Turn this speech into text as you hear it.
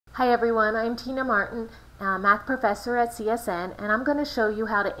Hi everyone, I'm Tina Martin, math professor at CSN, and I'm going to show you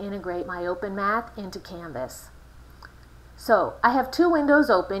how to integrate MyOpenMath into Canvas. So I have two windows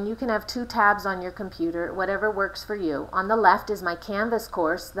open. You can have two tabs on your computer, whatever works for you. On the left is my Canvas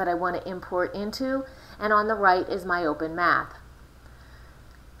course that I want to import into, and on the right is MyOpenMath.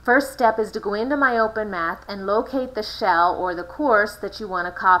 First step is to go into MyOpenMath and locate the shell or the course that you want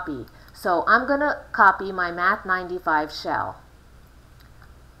to copy. So I'm going to copy my Math 95 shell.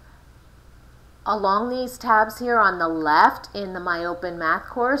 Along these tabs here on the left in the MyOpenMath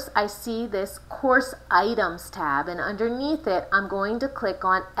course, I see this Course Items tab, and underneath it I'm going to click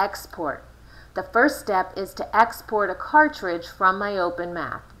on Export. The first step is to export a cartridge from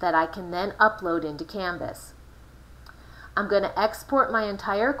MyOpenMath that I can then upload into Canvas. I'm going to export my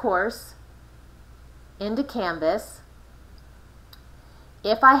entire course into Canvas.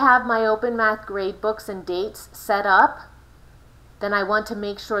 If I have MyOpenMath gradebooks and dates set up, then I want to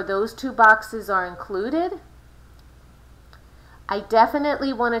make sure those two boxes are included. I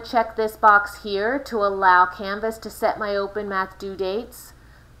definitely want to check this box here to allow Canvas to set MyOpenMath due dates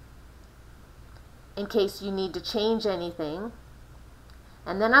in case you need to change anything.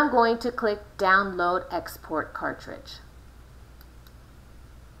 And then I'm going to click Download Export Cartridge.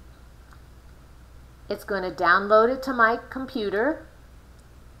 It's going to download it to my computer.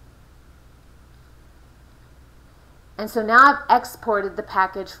 And so now I've exported the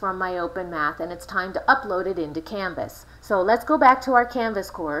package from MyOpenMath, and it's time to upload it into Canvas. So let's go back to our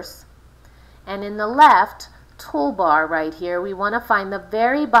Canvas course. And in the left toolbar right here, we want to find the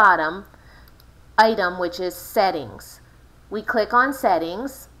very bottom item, which is Settings. We click on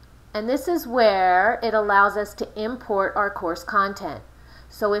Settings, and this is where it allows us to import our course content.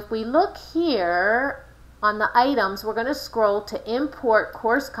 So if we look here on the items, we're going to scroll to Import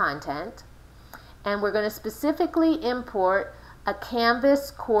Course Content. And we're going to specifically import a Canvas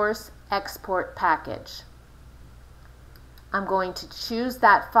course export package. I'm going to choose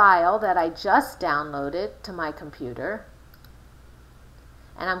that file that I just downloaded to my computer,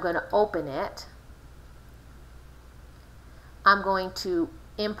 and I'm going to open it. I'm going to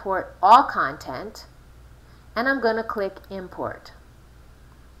import all content, and I'm going to click Import.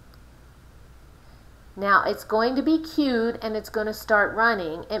 Now it's going to be queued and it's going to start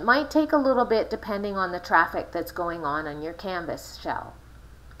running. It might take a little bit depending on the traffic that's going on your Canvas shell.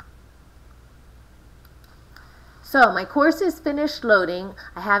 So my course is finished loading.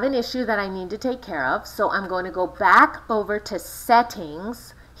 I have an issue that I need to take care of, so I'm going to go back over to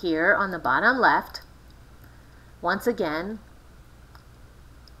Settings here on the bottom left once again,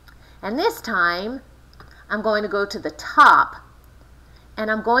 and this time I'm going to go to the top and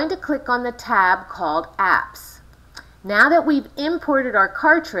I'm going to click on the tab called Apps. Now that we've imported our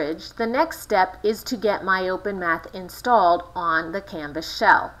cartridge, the next step is to get MyOpenMath installed on the Canvas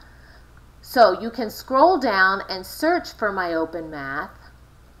shell. So you can scroll down and search for MyOpenMath,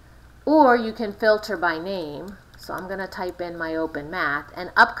 or you can filter by name. So I'm going to type in MyOpenMath, and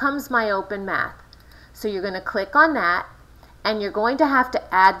up comes MyOpenMath. So you're going to click on that, and you're going to have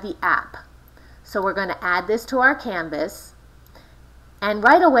to add the app. So we're going to add this to our Canvas. And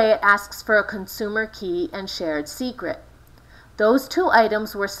right away it asks for a consumer key and shared secret. Those two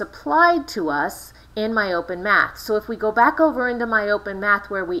items were supplied to us in MyOpenMath. So if we go back over into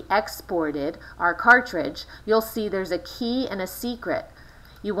MyOpenMath where we exported our cartridge, you'll see there's a key and a secret.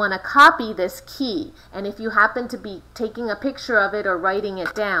 You want to copy this key, and if you happen to be taking a picture of it or writing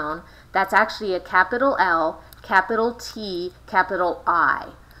it down, that's actually a capital L, capital T, capital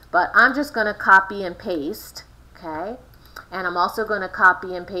I. But I'm just going to copy and paste, okay? And I'm also going to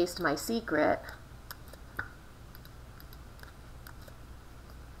copy and paste my secret.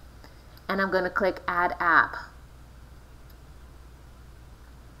 And I'm going to click Add App.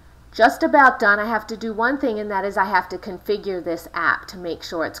 Just about done. I have to do one thing, and that is I have to configure this app to make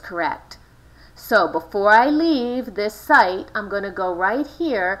sure it's correct. So before I leave this site, I'm going to go right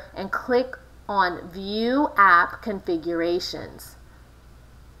here and click on View App Configurations.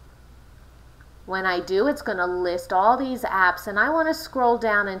 When I do, it's going to list all these apps, and I want to scroll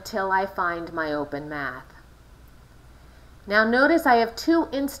down until I find MyOpenMath. Now notice I have two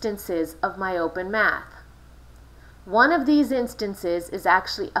instances of MyOpenMath. One of these instances is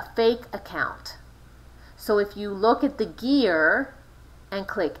actually a fake account. So if you look at the gear and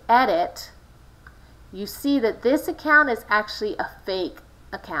click Edit, you see that this account is actually a fake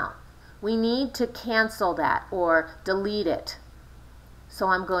account. We need to cancel that or delete it. So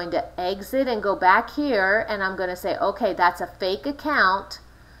I'm going to exit and go back here, and I'm going to say, okay, that's a fake account.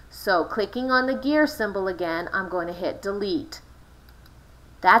 So clicking on the gear symbol again, I'm going to hit delete.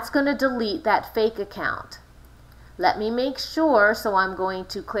 That's going to delete that fake account. Let me make sure, so I'm going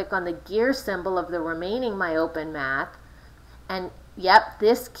to click on the gear symbol of the remaining MyOpenMath, and yep,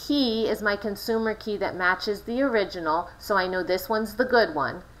 this key is my consumer key that matches the original, so I know this one's the good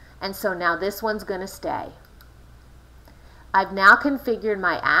one, and so now this one's going to stay. I've now configured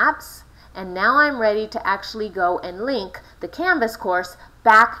my apps, and now I'm ready to actually go and link the Canvas course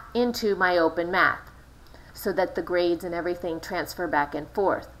back into MyOpenMath so that the grades and everything transfer back and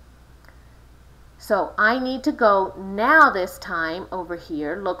forth. So I need to go now this time over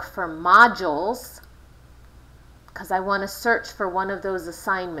here, look for modules, because I want to search for one of those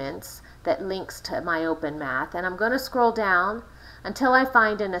assignments that links to MyOpenMath, and I'm going to scroll down until I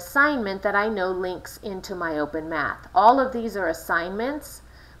find an assignment that I know links into MyOpenMath. All of these are assignments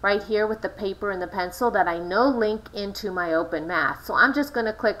right here with the paper and the pencil that I know link into MyOpenMath. So I'm just going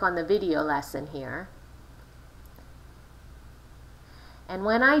to click on the video lesson here. And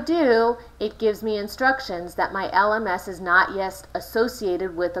when I do, it gives me instructions that my LMS is not yet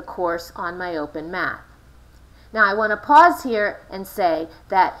associated with a course on MyOpenMath. Now I want to pause here and say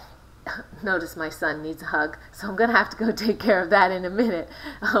that, notice my son needs a hug, so I'm going to have to go take care of that in a minute.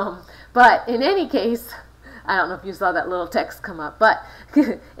 But in any case, I don't know if you saw that little text come up, but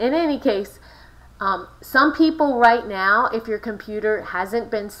in any case, some people right now, if your computer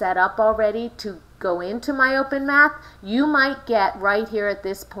hasn't been set up already to go into MyOpenMath, you might get right here at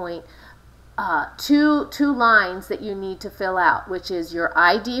this point two lines that you need to fill out, which is your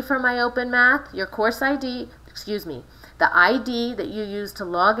ID for MyOpenMath, your course ID, the ID that you use to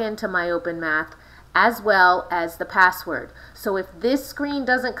log into MyOpenMath, as well as the password. So if this screen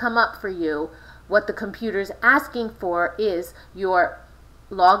doesn't come up for you, what the computer's asking for is your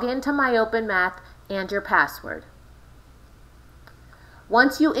login to MyOpenMath and your password.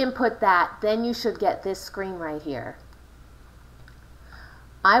 Once you input that, then you should get this screen right here.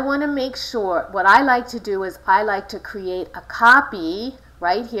 I want to make sure, what I like to do is I like to create a copy,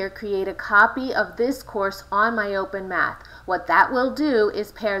 right here, create a copy of this course on MyOpenMath. What that will do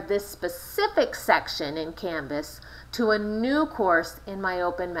is pair this specific section in Canvas to a new course in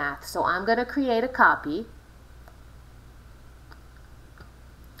MyOpenMath. So I'm going to create a copy,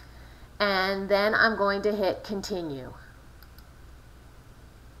 and then I'm going to hit continue.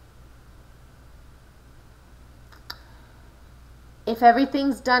 If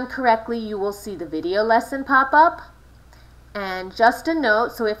everything's done correctly, you will see the video lesson pop up. And just a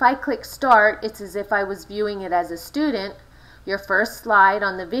note, so if I click start, it's as if I was viewing it as a student. Your first slide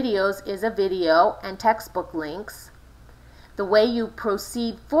on the videos is a video and textbook links. The way you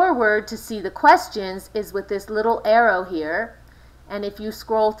proceed forward to see the questions is with this little arrow here. And if you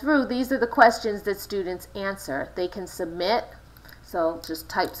scroll through, these are the questions that students answer. They can submit, so just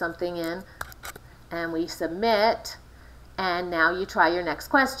type something in, and we submit. And now you try your next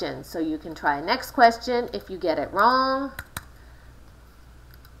question. So you can try a next question. If you get it wrong,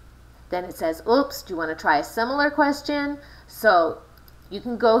 then it says, oops, do you want to try a similar question? So you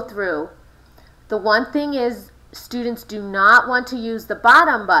can go through. The one thing is, students do not want to use the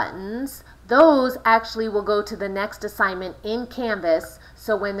bottom buttons. Those actually will go to the next assignment in Canvas.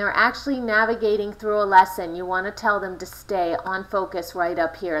 So when they're actually navigating through a lesson, you want to tell them to stay on focus right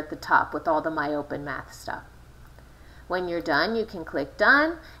up here at the top with all the MyOpenMath stuff. When you're done, you can click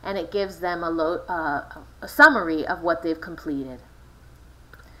done, and it gives them a summary of what they've completed.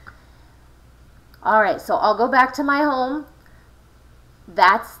 All right, so I'll go back to my home.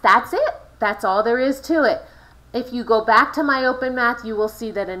 That's it. That's all there is to it. If you go back to MyOpenMath, you will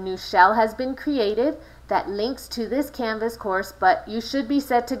see that a new shell has been created that links to this Canvas course, but you should be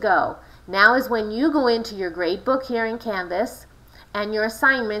set to go. Now is when you go into your gradebook here in Canvas and your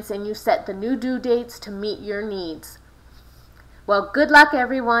assignments, and you set the new due dates to meet your needs. Well, good luck,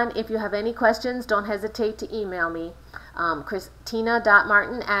 everyone. If you have any questions, don't hesitate to email me,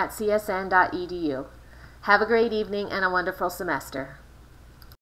 christina.martin@csn.edu. Have a great evening and a wonderful semester.